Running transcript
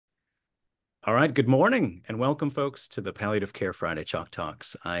All right, good morning and welcome, folks, to the Palliative Care Friday Chalk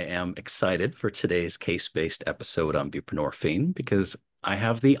Talks. I am excited for today's case-based episode on buprenorphine because I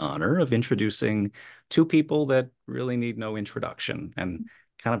have the honor of introducing two people that really need no introduction and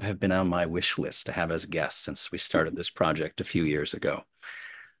kind of have been on my wish list to have as guests since we started this project a few years ago.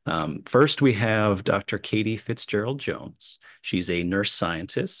 First, we have Dr. Katie Fitzgerald-Jones. She's a nurse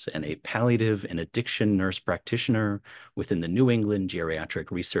scientist and a palliative and addiction nurse practitioner within the New England Geriatric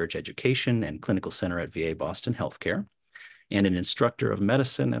Research Education and Clinical Center at VA Boston Healthcare, and an instructor of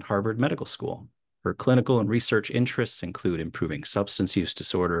medicine at Harvard Medical School. Her clinical and research interests include improving substance use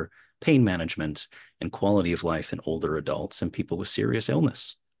disorder, pain management, and quality of life in older adults and people with serious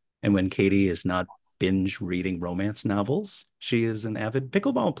illness. And when Katie is not binge reading romance novels, she is an avid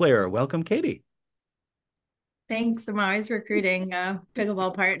pickleball player. Welcome, Katie. Thanks. I'm always recruiting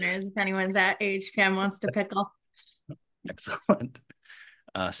pickleball partners. If anyone's at HPM wants to pickle. Excellent.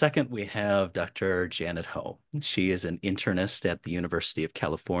 Second, we have Dr. Janet Ho. She is an internist at the University of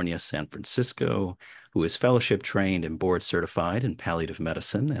California, San Francisco, who is fellowship trained and board certified in palliative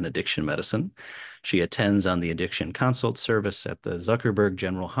medicine and addiction medicine. She attends on the addiction consult service at the Zuckerberg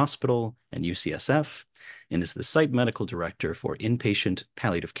General Hospital and UCSF, and is the site medical director for inpatient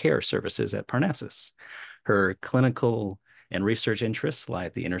palliative care services at Parnassus. Her clinical and research interests lie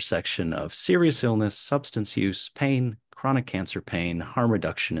at the intersection of serious illness, substance use, pain, chronic cancer pain, harm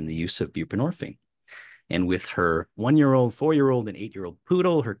reduction, and the use of buprenorphine. And with her 1-year-old, 4-year-old, and 8-year-old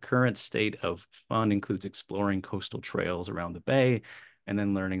poodle, her current state of fun includes exploring coastal trails around the bay and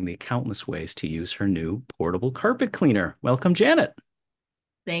then learning the countless ways to use her new portable carpet cleaner. Welcome, Janet.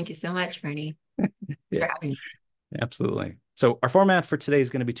 Thank you so much, Bernie. Yeah, absolutely. So our format for today is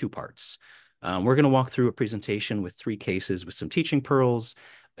going to be two parts. We're going to walk through a presentation with 3 cases with some teaching pearls,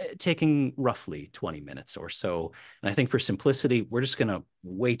 taking roughly 20 minutes or so. And I think for simplicity, we're just going to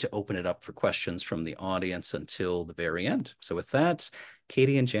wait to open it up for questions from the audience until the very end. So with that,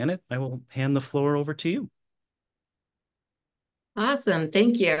 Katie and Janet, I will hand the floor over to you. Awesome.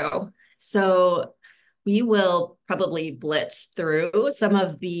 Thank you. So we will probably blitz through some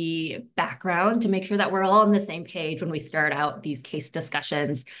of the background to make sure that we're all on the same page when we start out these case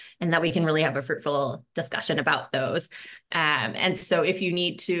discussions and that we can really have a fruitful discussion about those. And so if you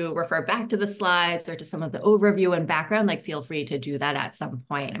need to refer back to the slides or to some of the overview and background, like feel free to do that at some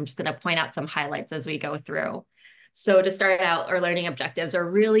point. I'm just going to point out some highlights as we go through. So to start out, our learning objectives are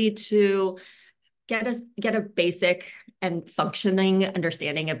really to get a basic and functioning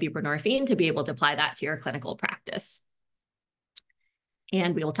understanding of buprenorphine to be able to apply that to your clinical practice.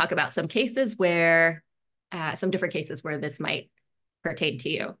 And we will talk about some cases where, some different cases where this might pertain to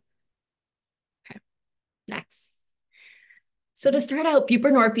you. Okay, next. So to start out,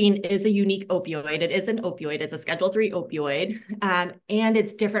 buprenorphine is a unique opioid. It is an opioid. It's a Schedule III opioid, and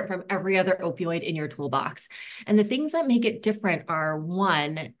it's different from every other opioid in your toolbox. And the things that make it different are,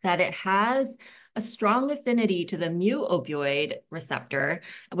 one, that it has a strong affinity to the mu opioid receptor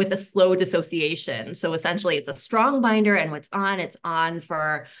with a slow dissociation. So essentially, it's a strong binder, and it's on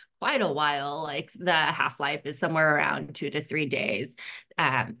for quite a while. Like the half-life is somewhere around 2 to 3 days.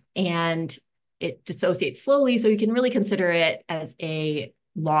 And it dissociates slowly, so you can really consider it as a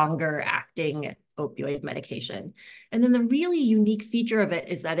longer acting opioid medication. And then the really unique feature of it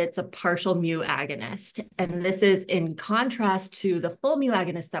is that it's a partial mu agonist. And this is in contrast to the full mu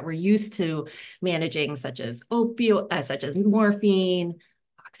agonists that we're used to managing, such as morphine,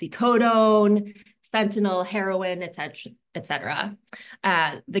 oxycodone, fentanyl, heroin, et cetera.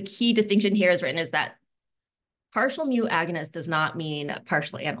 The key distinction here is written is that partial mu agonist does not mean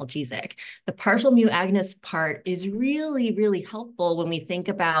partial analgesic. The partial mu agonist part is really, really helpful when we think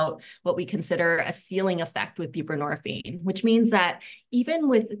about what we consider a ceiling effect with buprenorphine, which means that even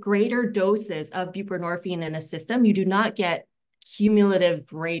with greater doses of buprenorphine in a system, you do not get cumulative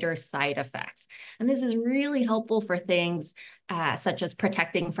greater side effects. And this is really helpful for things such as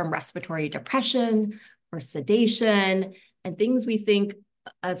protecting from respiratory depression or sedation and things we think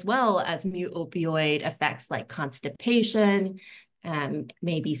as well as mu opioid effects like constipation,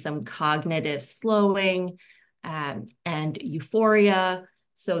 maybe some cognitive slowing, and euphoria.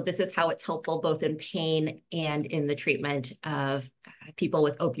 So this is how it's helpful both in pain and in the treatment of people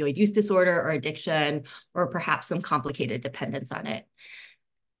with opioid use disorder or addiction, or perhaps some complicated dependence on it.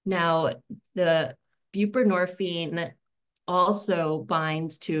 Now, the buprenorphine also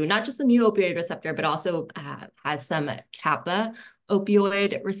binds to not just the mu opioid receptor, but also has some kappa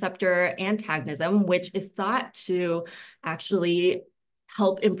opioid receptor antagonism, which is thought to actually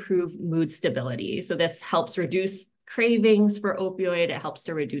help improve mood stability. So this helps reduce cravings for opioid. It helps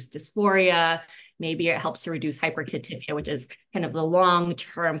to reduce dysphoria. Maybe it helps to reduce hyperkatifia, which is kind of the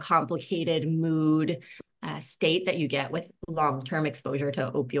long-term complicated mood state that you get with long-term exposure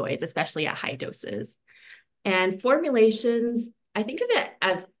to opioids, especially at high doses. And formulations, I think of it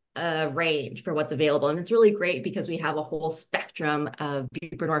as a range for what's available. And it's really great because we have a whole spectrum of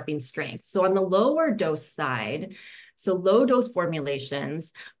buprenorphine strength. So on the lower dose side, so low dose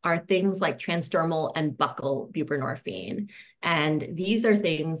formulations are things like transdermal and buccal buprenorphine. And these are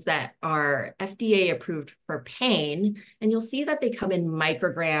things that are FDA approved for pain. And you'll see that they come in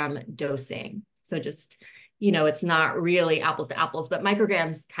microgram dosing. So just, it's not really apples to apples, but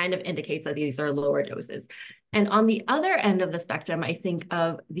micrograms kind of indicates that these are lower doses. And on the other end of the spectrum, I think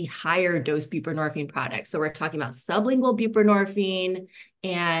of the higher dose buprenorphine products. So we're talking about sublingual buprenorphine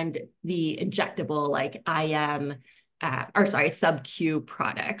and the injectable like sub-Q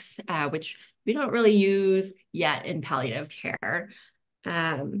products, which we don't really use yet in palliative care.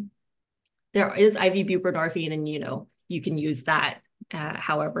 There is IV buprenorphine, and you can use that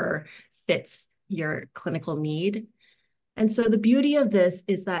however fits your clinical need. And so the beauty of this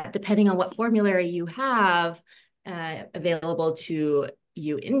is that depending on what formulary you have available to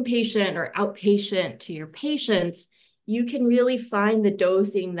you inpatient or outpatient to your patients, you can really find the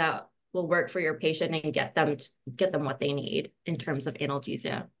dosing that will work for your patient and get them what they need in terms of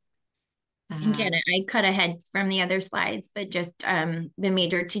analgesia. And Janet, I cut ahead from the other slides, but just the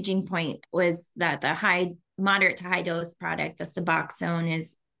major teaching point was that the moderate to high dose product, the Suboxone,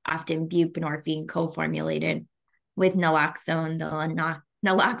 is often buprenorphine co-formulated with naloxone. The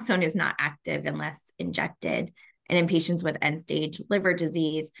naloxone is not active unless injected. And in patients with end-stage liver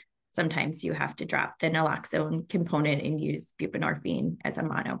disease, sometimes you have to drop the naloxone component and use buprenorphine as a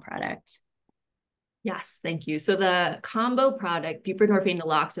mono product. Yes, thank you. So the combo product, buprenorphine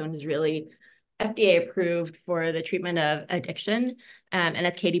naloxone, is really FDA approved for the treatment of addiction. And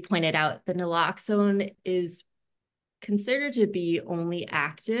as Katie pointed out, the naloxone is considered to be only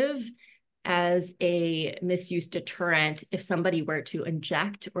active as a misuse deterrent if somebody were to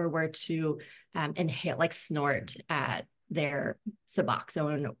inject or were to inhale, like snort their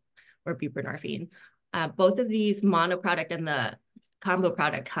Suboxone or buprenorphine. Both of these mono product and the combo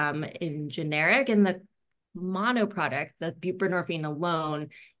product come in generic, and the mono product, the buprenorphine alone,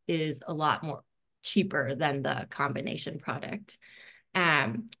 is a lot more cheaper than the combination product.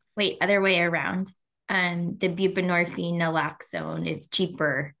 Wait, other way around. The buprenorphine naloxone is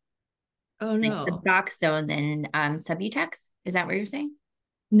cheaper. Oh no. Suboxone than Subutex? Is that what you're saying?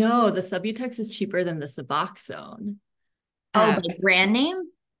 No, the Subutex is cheaper than the Suboxone. Oh, by brand name?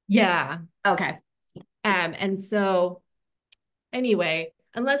 Yeah. Okay. And so anyway,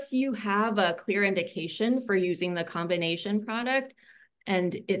 unless you have a clear indication for using the combination product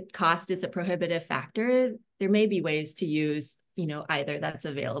and cost is a prohibitive factor, there may be ways to use, either that's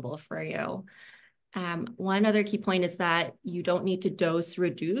available for you. One other key point is that you don't need to dose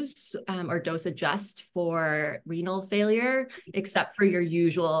reduce or dose adjust for renal failure, except for your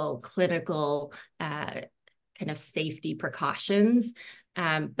usual clinical kind of safety precautions.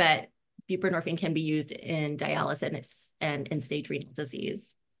 But buprenorphine can be used in dialysis and end-stage renal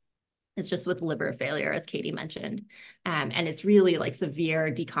disease. It's just with liver failure, as Katie mentioned. And it's really like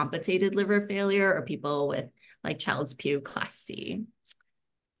severe decompensated liver failure or people with like Child-Pugh class C.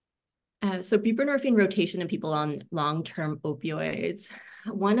 So buprenorphine rotation in people on long-term opioids.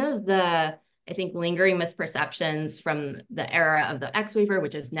 One of the, I think, lingering misperceptions from the era of the X waiver,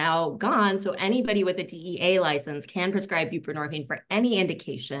 which is now gone, so anybody with a DEA license can prescribe buprenorphine for any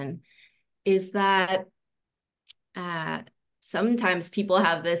indication, is that sometimes people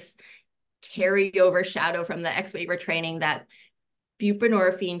have this carryover shadow from the X waiver training that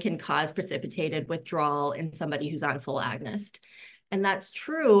buprenorphine can cause precipitated withdrawal in somebody who's on full agonist. And that's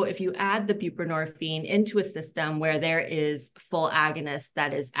true if you add the buprenorphine into a system where there is full agonist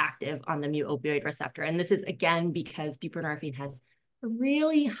that is active on the mu opioid receptor. And this is, again, because buprenorphine has a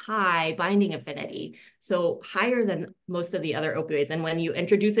really high binding affinity, so higher than most of the other opioids. And when you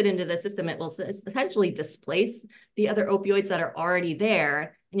introduce it into the system, it will essentially displace the other opioids that are already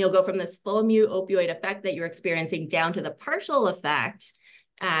there. And you'll go from this full mu opioid effect that you're experiencing down to the partial effect.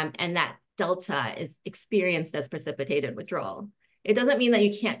 And that delta is experienced as precipitated withdrawal. It doesn't mean that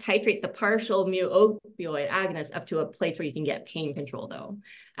you can't titrate the partial mu opioid agonist up to a place where you can get pain control, though.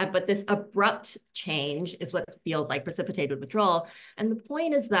 But this abrupt change is what feels like precipitated withdrawal. And the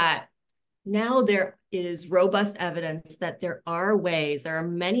point is that now there is robust evidence that there are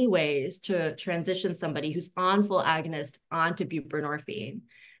many ways to transition somebody who's on full agonist onto buprenorphine.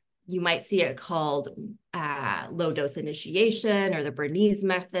 You might see it called low dose initiation or the Bernese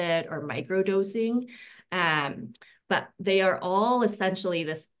method or microdosing. but they are all essentially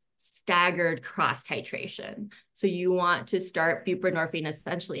this staggered cross titration. So you want to start buprenorphine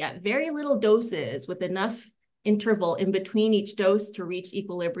essentially at very little doses with enough interval in between each dose to reach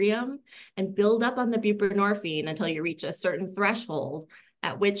equilibrium, and build up on the buprenorphine until you reach a certain threshold,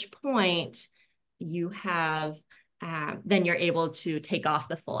 at which point you have then you're able to take off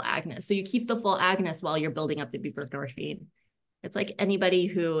the full agonist. So you keep the full agonist while you're building up the buprenorphine. It's like anybody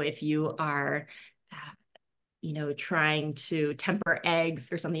who, if you are trying to temper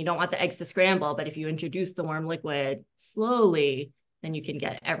eggs or something, you don't want the eggs to scramble, but if you introduce the warm liquid slowly, then you can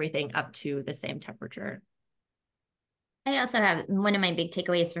get everything up to the same temperature. I also have, one of my big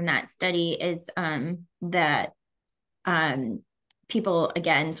takeaways from that study is that people,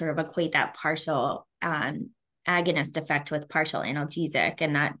 again, sort of equate that partial agonist effect with partial analgesic,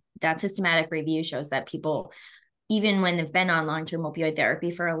 and that systematic review shows that people, even when they've been on long-term opioid therapy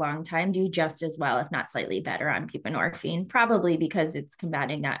for a long time, do just as well, if not slightly better, on buprenorphine, probably because it's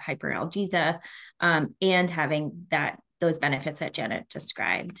combating that hyperalgesia and having those benefits that Janet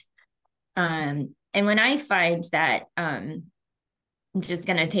described. And when I find that, I'm just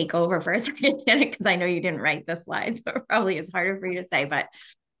going to take over for a second, Janet, because I know you didn't write the slides, so it probably is harder for you to say, but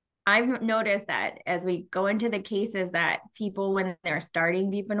I've noticed that as we go into the cases, that people, when they're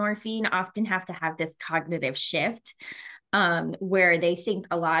starting buprenorphine, often have to have this cognitive shift where they think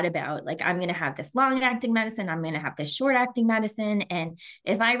a lot about, like, I'm going to have this long-acting medicine, I'm going to have this short-acting medicine. And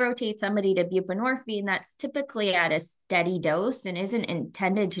if I rotate somebody to buprenorphine, that's typically at a steady dose and isn't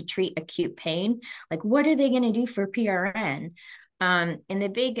intended to treat acute pain. Like, what are they going to do for PRN? And the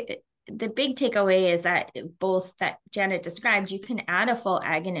big takeaway is that both that Janet described, you can add a full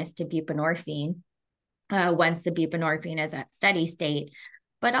agonist to buprenorphine once the buprenorphine is at steady state.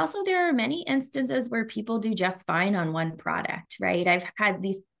 But also there are many instances where people do just fine on one product, right? I've had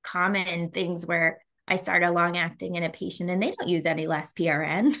these common things where I start a long acting in a patient and they don't use any less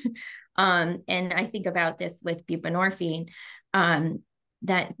PRN. And I think about this with buprenorphine,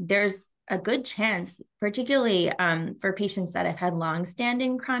 that there's a good chance, particularly for patients that have had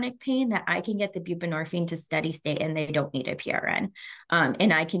long-standing chronic pain, that I can get the buprenorphine to steady state and they don't need a PRN.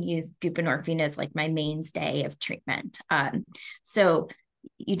 And I can use buprenorphine as like my mainstay of treatment. So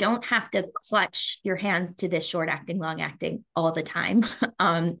you don't have to clutch your hands to this short-acting, long-acting all the time.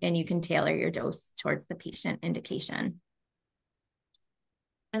 And you can tailor your dose towards the patient indication.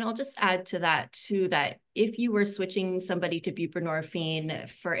 And I'll just add to that too, that if you were switching somebody to buprenorphine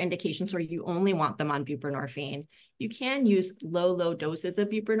for indications where you only want them on buprenorphine, you can use low doses of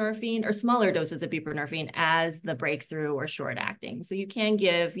buprenorphine or smaller doses of buprenorphine as the breakthrough or short acting. So you can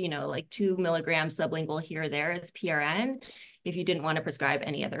give, like 2 milligrams sublingual here or there as PRN if you didn't want to prescribe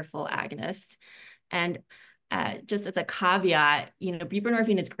any other full agonist. And just as a caveat,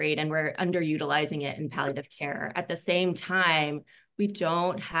 buprenorphine is great and we're underutilizing it in palliative care. At the same time, we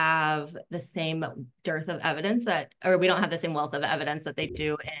don't have the same dearth of evidence we don't have the same wealth of evidence that they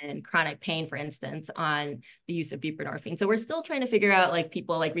do in chronic pain, for instance, on the use of buprenorphine. So we're still trying to figure out, like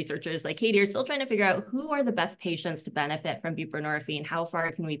people like researchers like Katie are still trying to figure out who are the best patients to benefit from buprenorphine. How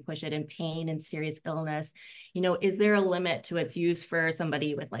far can we push it in pain and serious illness? Is there a limit to its use for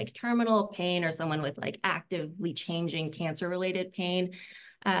somebody with like terminal pain or someone with like actively changing cancer-related pain?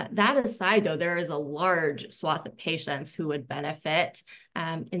 That aside, though, there is a large swath of patients who would benefit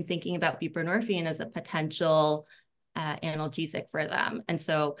in thinking about buprenorphine as a potential analgesic for them. And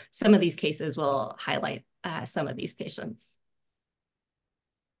so some of these cases will highlight some of these patients.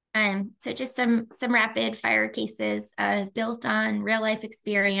 So just some rapid fire cases built on real life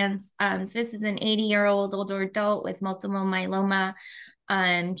experience. So this is an 80-year-old older adult with multiple myeloma.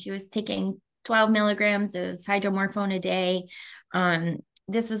 She was taking 12 milligrams of hydromorphone a day.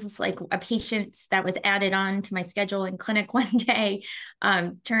 This was just like a patient that was added on to my schedule in clinic one day.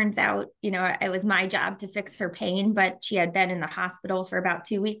 Turns out, it was my job to fix her pain, but she had been in the hospital for about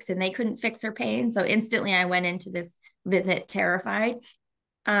 2 weeks and they couldn't fix her pain. So instantly I went into this visit terrified,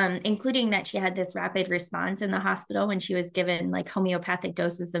 including that she had this rapid response in the hospital when she was given like homeopathic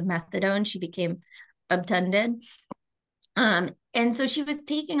doses of methadone. She became obtunded. And so she was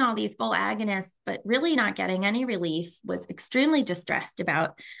taking all these full agonists, but really not getting any relief, was extremely distressed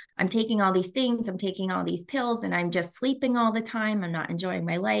about, I'm taking all these things, I'm taking all these pills, and I'm just sleeping all the time. I'm not enjoying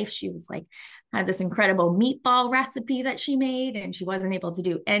my life. She was like, had this incredible meatball recipe that she made, and she wasn't able to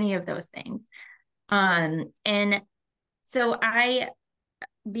do any of those things. And so I,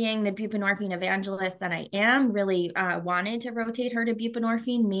 being the buprenorphine evangelist that I am, really wanted to rotate her to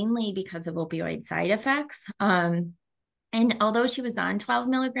buprenorphine, mainly because of opioid side effects. And although she was on 12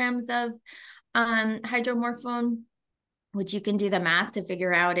 milligrams of hydromorphone which you can do the math to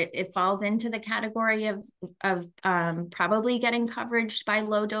figure out, it falls into the category of probably getting coverage by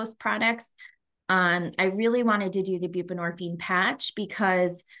low dose products. I really wanted to do the buprenorphine patch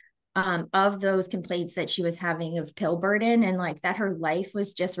because of those complaints that she was having of pill burden, and like that her life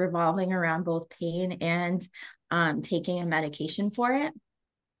was just revolving around both pain and taking a medication for it.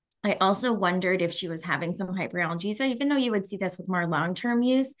 I also wondered if she was having some hyperalgesia, even though you would see this with more long-term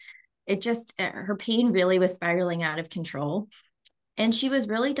use. It just, her pain really was spiraling out of control. And she was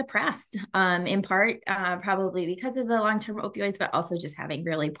really depressed, in part probably because of the long-term opioids, but also just having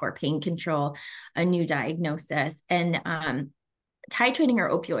really poor pain control, a new diagnosis. And titrating her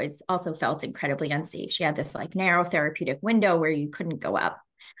opioids also felt incredibly unsafe. She had this like narrow therapeutic window where you couldn't go up.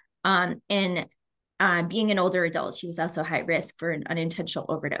 And being an older adult, she was also high risk for an unintentional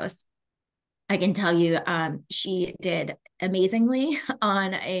overdose. I can tell you, she did amazingly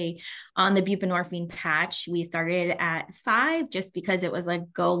on the buprenorphine patch. We started at 5 just because it was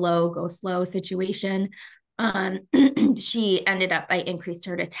like go low, go slow situation. She ended up, I increased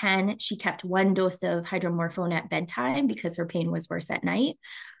her to 10. She kept 1 dose of hydromorphone at bedtime because her pain was worse at night.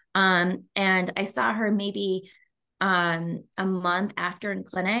 And I saw her maybe a month after in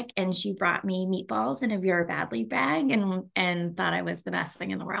clinic, and she brought me meatballs in a Vera Badley bag and thought I was the best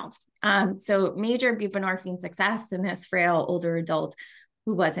thing in the world. So major buprenorphine success in this frail older adult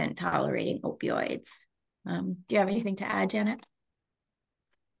who wasn't tolerating opioids. Do you have anything to add, Janet?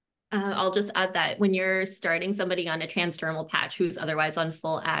 I'll just add that when you're starting somebody on a transdermal patch who's otherwise on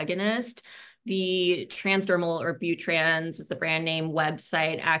full agonist, the transdermal or Butrans, the brand name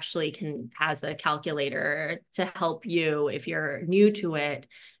website, actually has a calculator to help you, if you're new to it,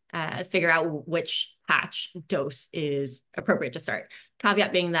 figure out which patch dose is appropriate to start.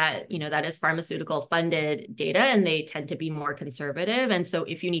 Caveat being that, that is pharmaceutical funded data and they tend to be more conservative. And so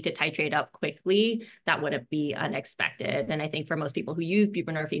if you need to titrate up quickly, that wouldn't be unexpected. And I think for most people who use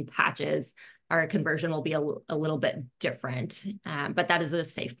buprenorphine patches, our conversion will be a little bit different, but that is a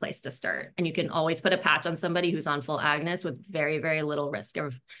safe place to start. And you can always put a patch on somebody who's on full agonist with very, very little risk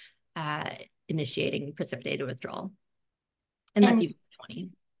of initiating precipitated withdrawal. And that's even 20.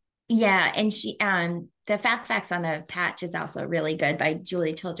 Yeah, and she the fast facts on the patch is also really good by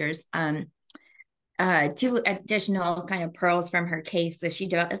Julie Childers. 2 additional kind of pearls from her case that she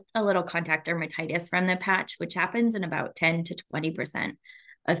developed a little contact dermatitis from the patch, which happens in about 10 to 20%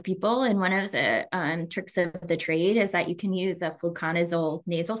 of people. And one of the tricks of the trade is that you can use a fluconazole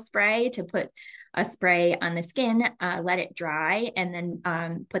nasal spray to put a spray on the skin, let it dry, and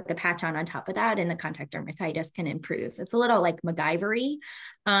then put the patch on top of that, and the contact dermatitis can improve. It's a little like MacGyver-y,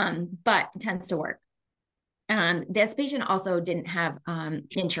 but it tends to work. This patient also didn't have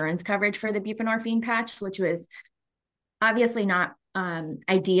insurance coverage for the buprenorphine patch, which was obviously not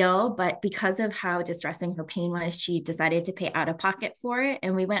ideal, but because of how distressing her pain was, she decided to pay out of pocket for it.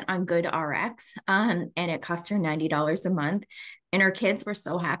 And we went on GoodRx, and it cost her $90 a month. And her kids were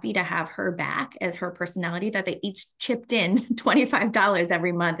so happy to have her back as her personality that they each chipped in $25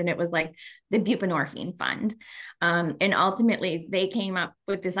 every month. And it was like the buprenorphine fund. And ultimately they came up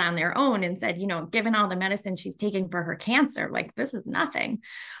with this on their own and said, given all the medicine she's taking for her cancer, like this is nothing.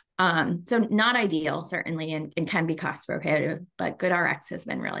 So not ideal, certainly, and can be cost prohibitive, but GoodRx has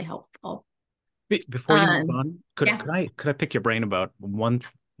been really helpful. Before you move on, could I pick your brain about one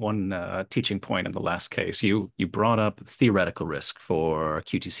teaching point in the last case? You brought up theoretical risk for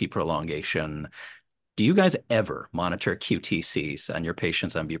QTC prolongation. Do you guys ever monitor QTCs on your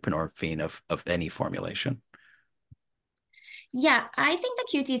patients on buprenorphine of any formulation? Yeah, I think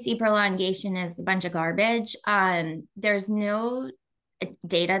the QTC prolongation is a bunch of garbage. There's no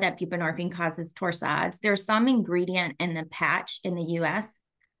data that buprenorphine causes torsades. There's some ingredient in the patch in the US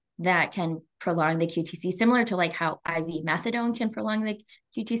that can prolong the QTC, similar to like how IV methadone can prolong the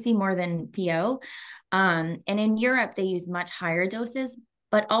QTC more than PO. And in Europe, they use much higher doses,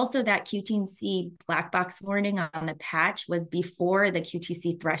 but also that QTC black box warning on the patch was before the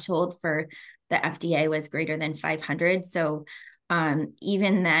QTC threshold for the FDA was greater than 500. So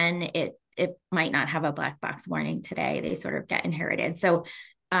even then, it might not have a black box warning today. They sort of get inherited. So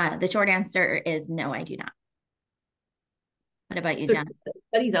the short answer is no, I do not. What about you, Jen?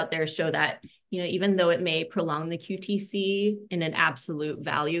 Studies out there show that, even though it may prolong the QTC in an absolute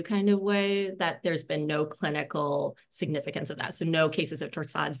value kind of way, that there's been no clinical significance of that. So no cases of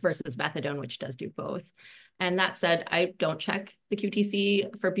torsades versus methadone, which does do both. And that said, I don't check the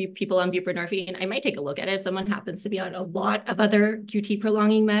QTC for people on buprenorphine. I might take a look at it if someone happens to be on a lot of other QT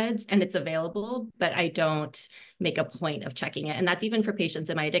prolonging meds and it's available, but I don't make a point of checking it. And that's even for patients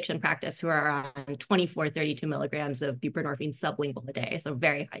in my addiction practice who are on 24, 32 milligrams of buprenorphine sublingual a day, so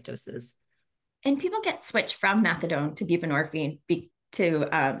very high doses. And people get switched from methadone to buprenorphine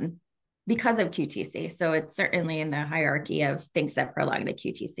because of QTC. So it's certainly in the hierarchy of things that prolong the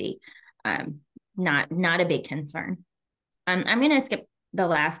QTC. Not a big concern. I'm going to skip the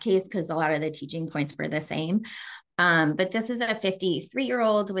last case because a lot of the teaching points were the same. But this is a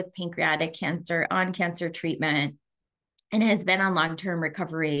 53-year-old with pancreatic cancer on cancer treatment and has been on long-term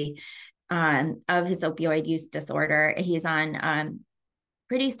recovery of his opioid use disorder. He's on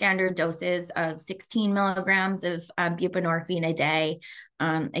pretty standard doses of 16 milligrams of buprenorphine a day.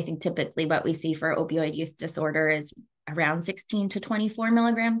 I think typically what we see for opioid use disorder is around 16 to 24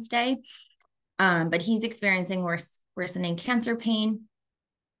 milligrams a day. But he's experiencing worsening cancer pain.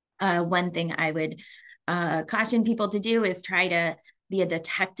 One thing I would caution people to do is try to be a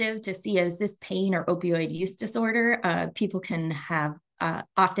detective to see, is this pain or opioid use disorder? People can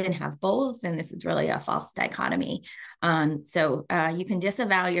often have both, and this is really a false dichotomy. So you can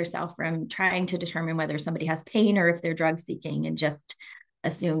disavow yourself from trying to determine whether somebody has pain or if they're drug seeking, and just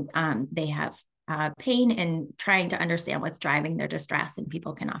assume they have pain, and trying to understand what's driving their distress. And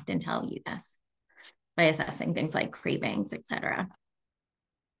people can often tell you this by assessing things like cravings, et cetera.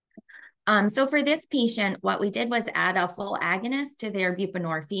 So for this patient, what we did was add a full agonist to their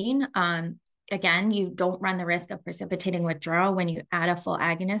buprenorphine. Again, you don't run the risk of precipitating withdrawal when you add a full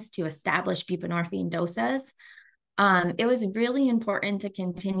agonist to establish buprenorphine doses. It was really important to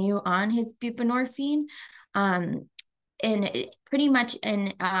continue on his buprenorphine. And pretty much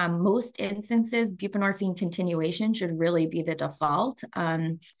in most instances, buprenorphine continuation should really be the default.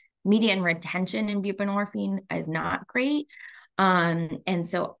 Median retention in buprenorphine is not great. And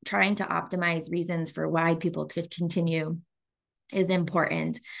so trying to optimize reasons for why people could continue is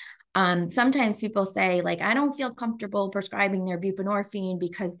important. Sometimes people say, like, I don't feel comfortable prescribing their buprenorphine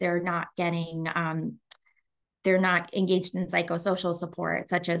because they're not engaged in psychosocial support,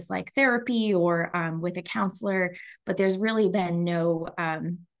 such as like therapy or with a counselor, but there's really been no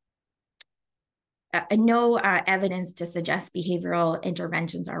evidence to suggest behavioral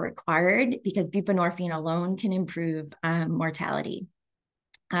interventions are required, because buprenorphine alone can improve mortality.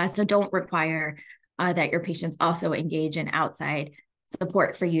 So don't require that your patients also engage in outside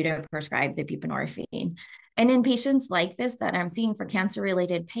support for you to prescribe the buprenorphine. And in patients like this that I'm seeing for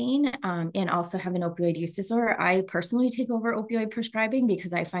cancer-related pain and also have an opioid use disorder, I personally take over opioid prescribing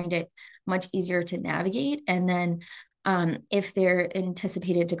because I find it much easier to navigate. And then if they're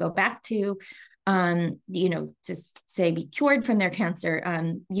anticipated to go back to to say be cured from their cancer,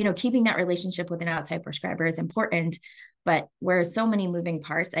 keeping that relationship with an outside prescriber is important. But where so many moving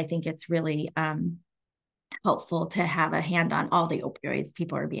parts, I think it's really helpful to have a hand on all the opioids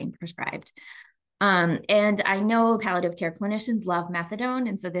people are being prescribed. And I know palliative care clinicians love methadone.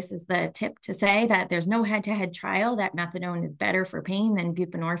 And so this is the tip to say that there's no head-to-head trial that methadone is better for pain than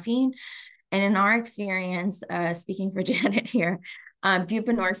buprenorphine. And in our experience, speaking for Janet here,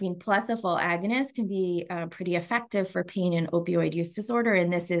 buprenorphine plus a full agonist can be pretty effective for pain and opioid use disorder.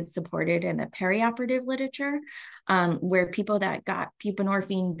 And this is supported in the perioperative literature, where people that got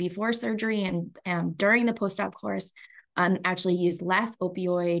buprenorphine before surgery and during the post-op course actually used less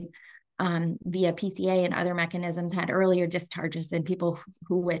opioid via PCA and other mechanisms, had earlier discharges than people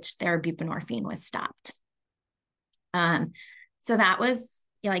who which their buprenorphine was stopped. So that was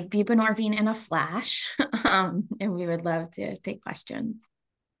like buprenorphine in a flash. And we would love to take questions.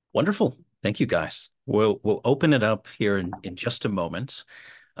 Wonderful. Thank you, guys. We'll open it up here in just a moment.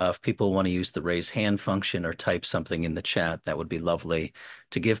 If people want to use the raise hand function or type something in the chat, that would be lovely,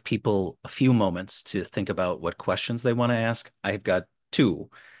 to give people a few moments to think about what questions they want to ask. I've got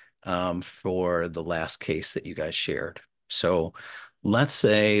two for the last case that you guys shared. So let's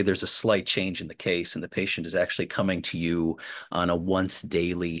say there's a slight change in the case and the patient is actually coming to you on a once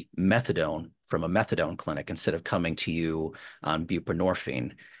daily methadone from a methadone clinic instead of coming to you on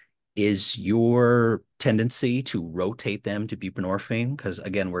buprenorphine. Is your tendency to rotate them to buprenorphine? Because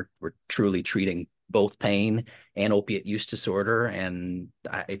again, we're truly treating both pain and opiate use disorder, and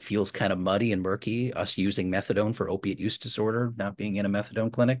it feels kind of muddy and murky, us using methadone for opiate use disorder, not being in a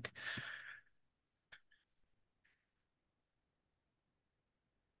methadone clinic.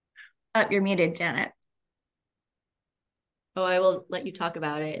 Oh, you're muted, Janet. Oh, I will let you talk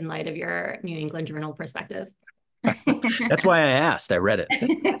about it in light of your New England Journal perspective. That's why I asked. I read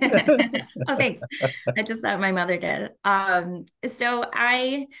it. Oh, thanks. I just thought my mother did. So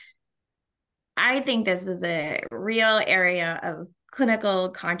I think this is a real area of clinical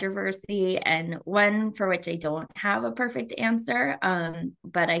controversy, and one for which I don't have a perfect answer.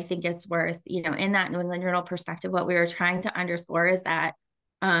 But I think it's worth, in that New England Journal perspective, what we were trying to underscore is that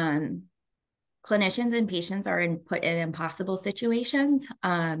clinicians and patients are put in impossible situations.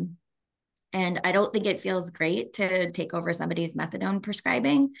 And I don't think it feels great to take over somebody's methadone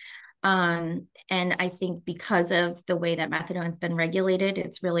prescribing. And I think because of the way that methadone's been regulated,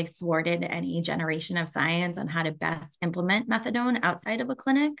 it's really thwarted any generation of science on how to best implement methadone outside of a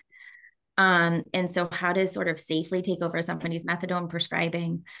clinic. And so how to sort of safely take over somebody's methadone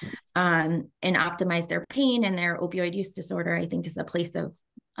prescribing and optimize their pain and their opioid use disorder, I think is a place of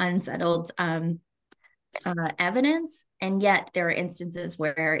unsettled evidence. And yet there are instances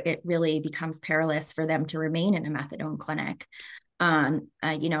where it really becomes perilous for them to remain in a methadone clinic.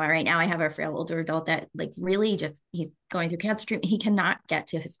 Right now I have a frail older adult that like really just, he's going through cancer treatment. He cannot get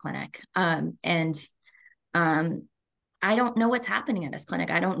to his clinic. I don't know what's happening at his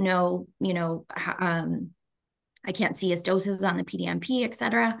clinic. I don't know, I can't see his doses on the PDMP, et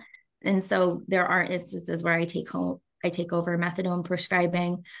cetera. And so there are instances where I take over methadone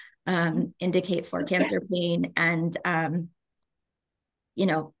prescribing, indicate for cancer pain, and,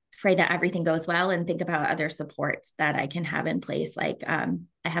 pray that everything goes well and think about other supports that I can have in place. Like I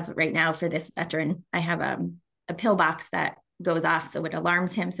have right now for this veteran, I have a pill box that goes off so it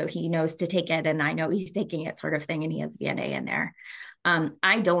alarms him so he knows to take it and I know he's taking it, sort of thing, and he has VNA in there.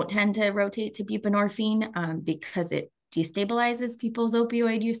 I don't tend to rotate to buprenorphine because it destabilizes people's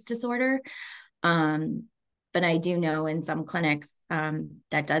opioid use disorder. But I do know in some clinics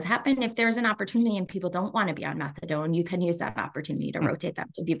that does happen. If there's an opportunity and people don't want to be on methadone, you can use that opportunity to rotate them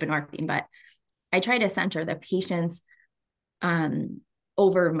to buprenorphine. But I try to center the patients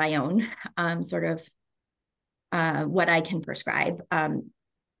over my own sort of what I can prescribe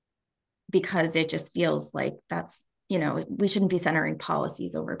because it just feels like that's, we shouldn't be centering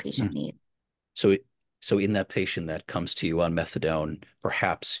policies over patient needs. So in that patient that comes to you on methadone,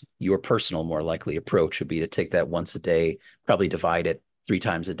 perhaps your personal, more likely approach would be to take that once a day, probably divide it 3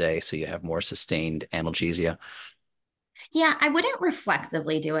 times a day so you have more sustained analgesia. Yeah, I wouldn't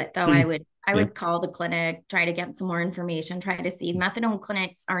reflexively do it though. I would call the clinic, try to get some more information, try to see. Methadone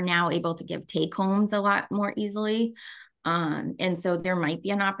clinics are now able to give take homes a lot more easily. And so there might be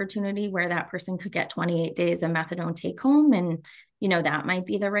an opportunity where that person could get 28 days of methadone take home, and that might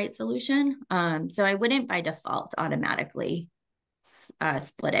be the right solution. So I wouldn't by default automatically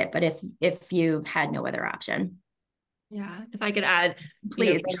split it, but if you had no other option. Yeah, if I could add,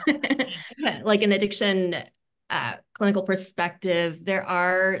 please. Like an addiction clinical perspective, there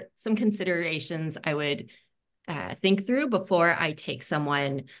are some considerations I would think through before I take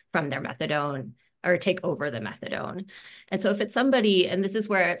someone from their methadone or take over the methadone. And so if it's somebody, and this is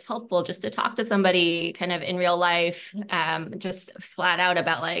where it's helpful just to talk to somebody kind of in real life, just flat out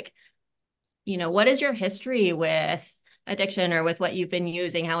about like, what is your history with addiction or with what you've been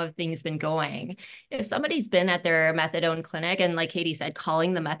using? How have things been going? If somebody's been at their methadone clinic and like Katie said,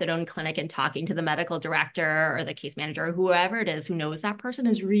 calling the methadone clinic and talking to the medical director or the case manager, or whoever it is who knows that person,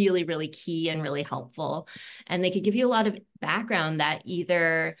 is really, really key and really helpful. And they could give you a lot of background that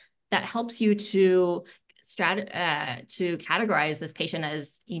either that helps you to categorize this patient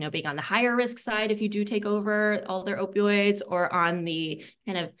as, being on the higher risk side if you do take over all their opioids, or on the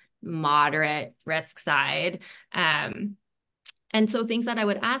kind of moderate risk side. And so things that I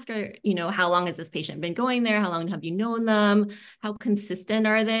would ask are, how long has this patient been going there? How long have you known them? How consistent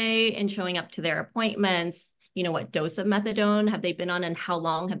are they in showing up to their appointments? What dose of methadone have they been on and how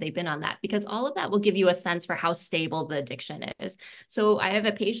long have they been on that? Because all of that will give you a sense for how stable the addiction is. So I have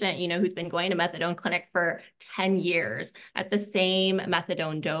a patient, who's been going to methadone clinic for 10 years at the same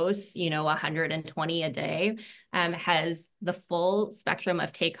methadone dose, 120 a day, has the full spectrum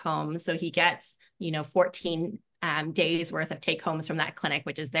of take home. So he gets, 14 days worth of take homes from that clinic,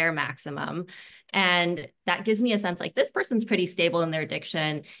 which is their maximum. And that gives me a sense like this person's pretty stable in their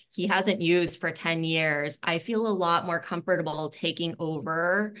addiction. He hasn't used for 10 years. I feel a lot more comfortable taking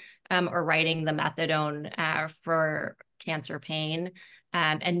over or writing the methadone for cancer pain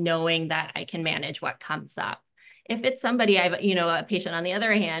and knowing that I can manage what comes up. If it's somebody, a patient on the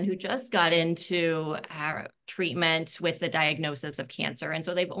other hand, who just got into treatment with the diagnosis of cancer. And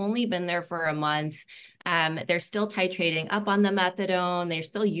so they've only been there for a month. They're still titrating up on the methadone. They're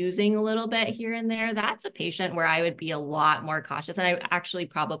still using a little bit here and there. That's a patient where I would be a lot more cautious. And I actually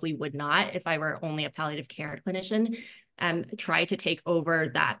probably would not, if I were only a palliative care clinician, try to take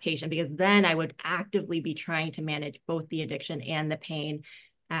over that patient, because then I would actively be trying to manage both the addiction and the pain.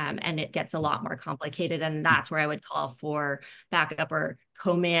 And it gets a lot more complicated. And that's where I would call for backup or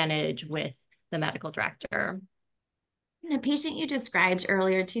co-manage with the medical director. The patient you described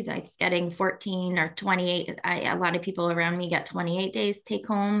earlier too, that's getting 14 or 28. A lot of people around me get 28 days take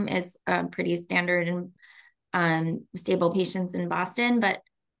home is pretty standard and stable patients in Boston. But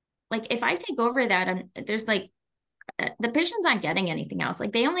like if I take over that, there's like the patient's not getting anything else.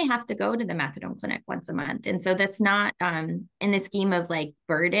 Like they only have to go to the methadone clinic once a month. And so that's not in the scheme of like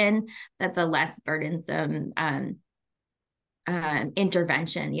burden, that's a less burdensome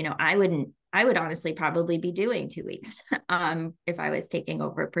intervention. You know, I would honestly probably be doing 2 weeks if I was taking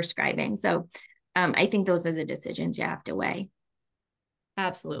over prescribing. So I think those are the decisions you have to weigh.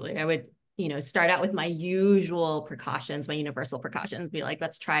 Absolutely. I would, start out with my usual precautions, my universal precautions, be like,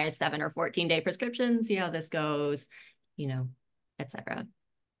 let's try a 7 or 14-day prescription, see how this goes, et cetera.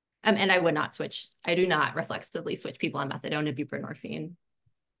 And I would not switch. I do not reflexively switch people on methadone to buprenorphine.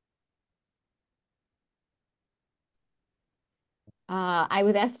 I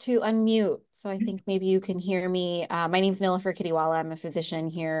was asked to unmute, so I think maybe you can hear me. My name is Nilofer Kadiwala. I'm a physician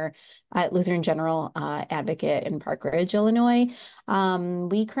here at Lutheran General Advocate in Park Ridge, Illinois.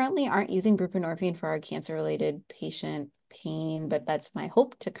 We currently aren't using buprenorphine for our cancer-related patient pain, but that's my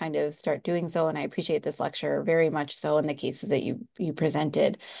hope to kind of start doing so. And I appreciate this lecture very much so in the cases that you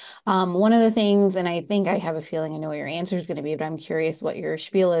presented. One of the things, and I think I have a feeling I know what your answer is going to be, but I'm curious what your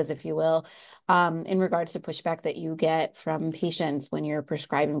spiel is, if you will, in regards to pushback that you get from patients when you're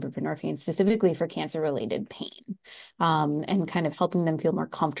prescribing buprenorphine, specifically for cancer-related pain, and kind of helping them feel more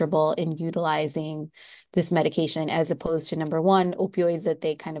comfortable in utilizing this medication, as opposed to, number one, opioids that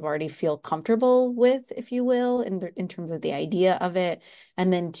they kind of already feel comfortable with, if you will, in terms of the idea of it,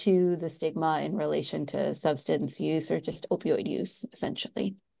 and then two, the stigma in relation to substance use or just opioid use,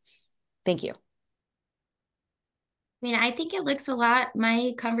 essentially. Thank you. I mean, I think it looks a lot,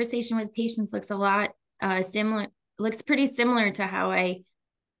 my conversation with patients looks a lot similar, looks pretty similar to how I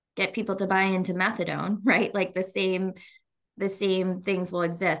get people to buy into methadone, right? Like the same things will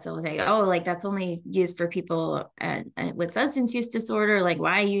exist. They'll say, oh, like that's only used for people with substance use disorder. Like,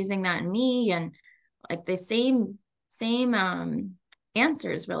 why are you using that in me? And like the same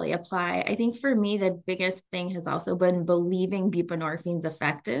answers really apply. I think for me, the biggest thing has also been believing buprenorphine's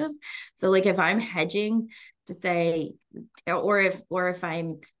effective. So like if I'm hedging to say, or if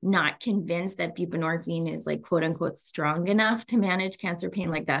I'm not convinced that buprenorphine is like quote unquote strong enough to manage cancer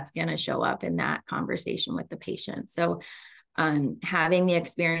pain, like that's going to show up in that conversation with the patient. So having the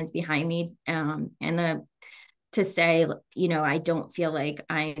experience behind me and to say, I don't feel like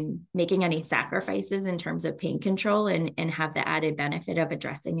I'm making any sacrifices in terms of pain control and have the added benefit of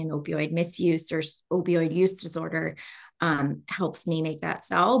addressing an opioid misuse or opioid use disorder helps me make that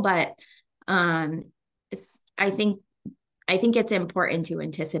sell. But I think it's important to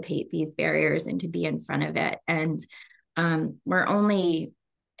anticipate these barriers and to be in front of it. And we're only,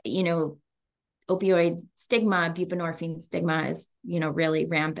 opioid stigma, buprenorphine stigma is, really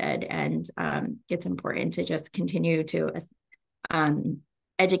rampant, and it's important to just continue to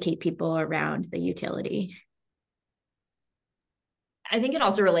educate people around the utility. I think it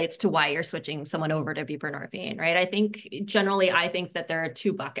also relates to why you're switching someone over to buprenorphine, right? I think that there are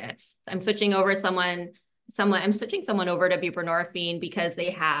two buckets. I'm switching someone over to buprenorphine because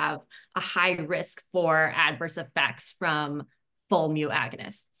they have a high risk for adverse effects from full mu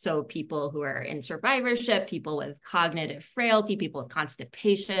agonists. So people who are in survivorship, people with cognitive frailty, people with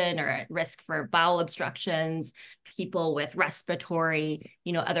constipation or at risk for bowel obstructions, people with respiratory,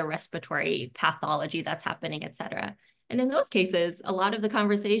 other respiratory pathology that's happening, et cetera. And in those cases, a lot of the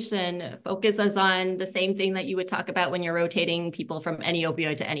conversation focuses on the same thing that you would talk about when you're rotating people from any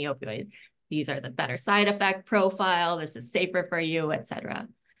opioid to any opioid. These are the better side effect profile, this is safer for you, et cetera.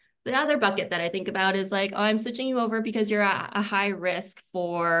 The other bucket that I think about is like, oh, I'm switching you over because you're a high risk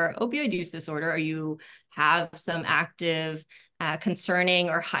for opioid use disorder, or you have some active,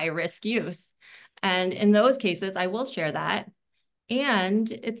 concerning or high risk use. And in those cases, I will share that.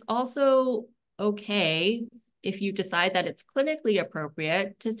 And it's also okay if you decide that it's clinically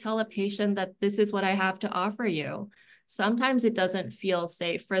appropriate to tell a patient that this is what I have to offer you. Sometimes it doesn't feel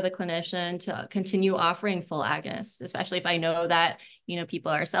safe for the clinician to continue offering full agonists, especially if I know that,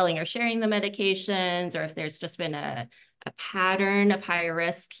 people are selling or sharing the medications, or if there's just been a pattern of high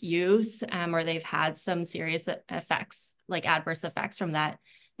risk use, or they've had some serious effects, like adverse effects from that.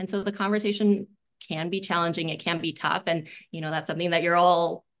 And so the conversation can be challenging, it can be tough. And, that's something that you're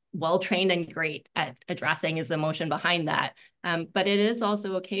all well-trained and great at addressing, is the emotion behind that. But it is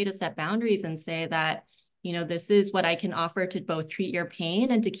also okay to set boundaries and say that, this is what I can offer to both treat your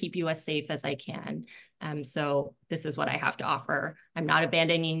pain and to keep you as safe as I can. So this is what I have to offer. I'm not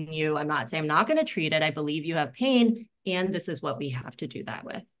abandoning you. I'm not saying I'm not going to treat it. I believe you have pain, and this is what we have to do that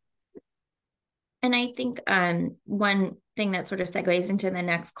with. And I think one thing that sort of segues into the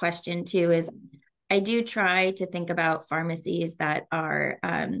next question too is I do try to think about pharmacies that are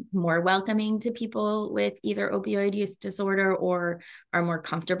more welcoming to people with either opioid use disorder or are more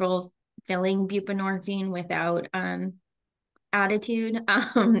comfortable filling buprenorphine without attitude.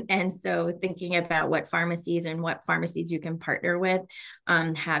 And so thinking about what pharmacies you can partner with,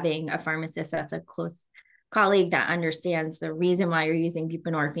 having a pharmacist that's a close colleague that understands the reason why you're using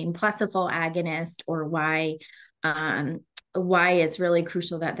buprenorphine plus a full agonist, or why it's really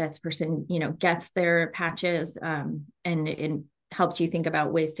crucial that this person, gets their patches, and helps you think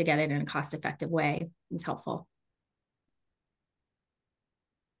about ways to get it in a cost-effective way is helpful.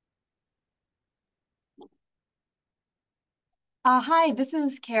 Hi, this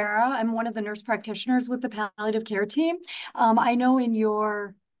is Kara. I'm one of the nurse practitioners with the palliative care team. I know in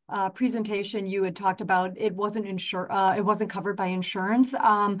your presentation you had talked about it wasn't covered by insurance.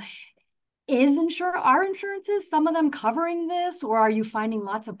 Are insurances, some of them covering this, or are you finding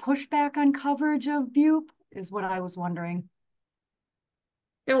lots of pushback on coverage of Bupe? Is what I was wondering.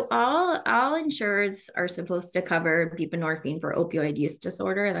 So all insurers are supposed to cover buprenorphine for opioid use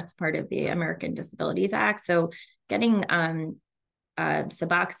disorder. That's part of the American Disabilities Act. So getting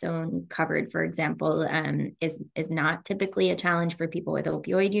Suboxone covered, for example, is not typically a challenge for people with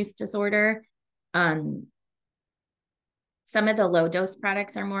opioid use disorder. Some of the low dose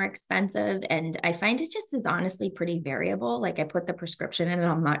products are more expensive, and I find it just is honestly pretty variable. Like, I put the prescription in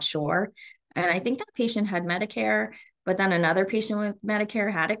and I'm not sure. And I think that patient had Medicare, but then another patient with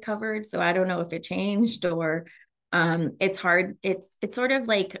Medicare had it covered. So I don't know if it changed, or it's hard. It's sort of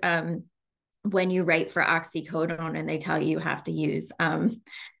like when you write for oxycodone and they tell you have to use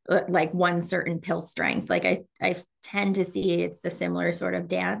like one certain pill strength. Like I tend to see it's a similar sort of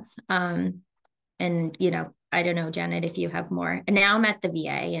dance. And I don't know, Janet, if you have more. And now I'm at the VA,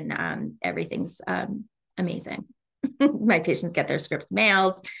 and everything's amazing. My patients get their scripts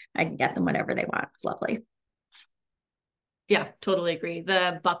mailed. I can get them whatever they want. It's lovely. Yeah, totally agree.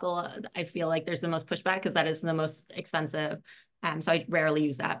 The buckle, I feel like there's the most pushback because that is the most expensive. So I rarely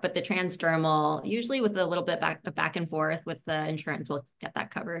use that. But the transdermal, usually with a little bit back and forth with the insurance, we'll get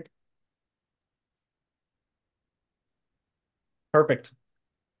that covered. Perfect.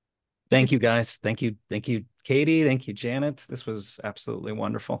 Thank you, guys. Thank you, Katie. Thank you, Janet. This was absolutely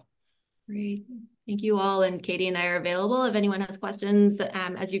wonderful. Great. Thank you all. And Katie and I are available if anyone has questions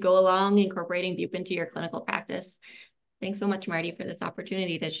as you go along, incorporating Bupe into your clinical practice. Thanks so much, Marty, for this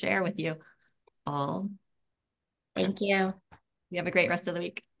opportunity to share with you all. Thank you. You have a great rest of the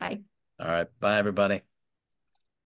week. Bye. All right. Bye, everybody.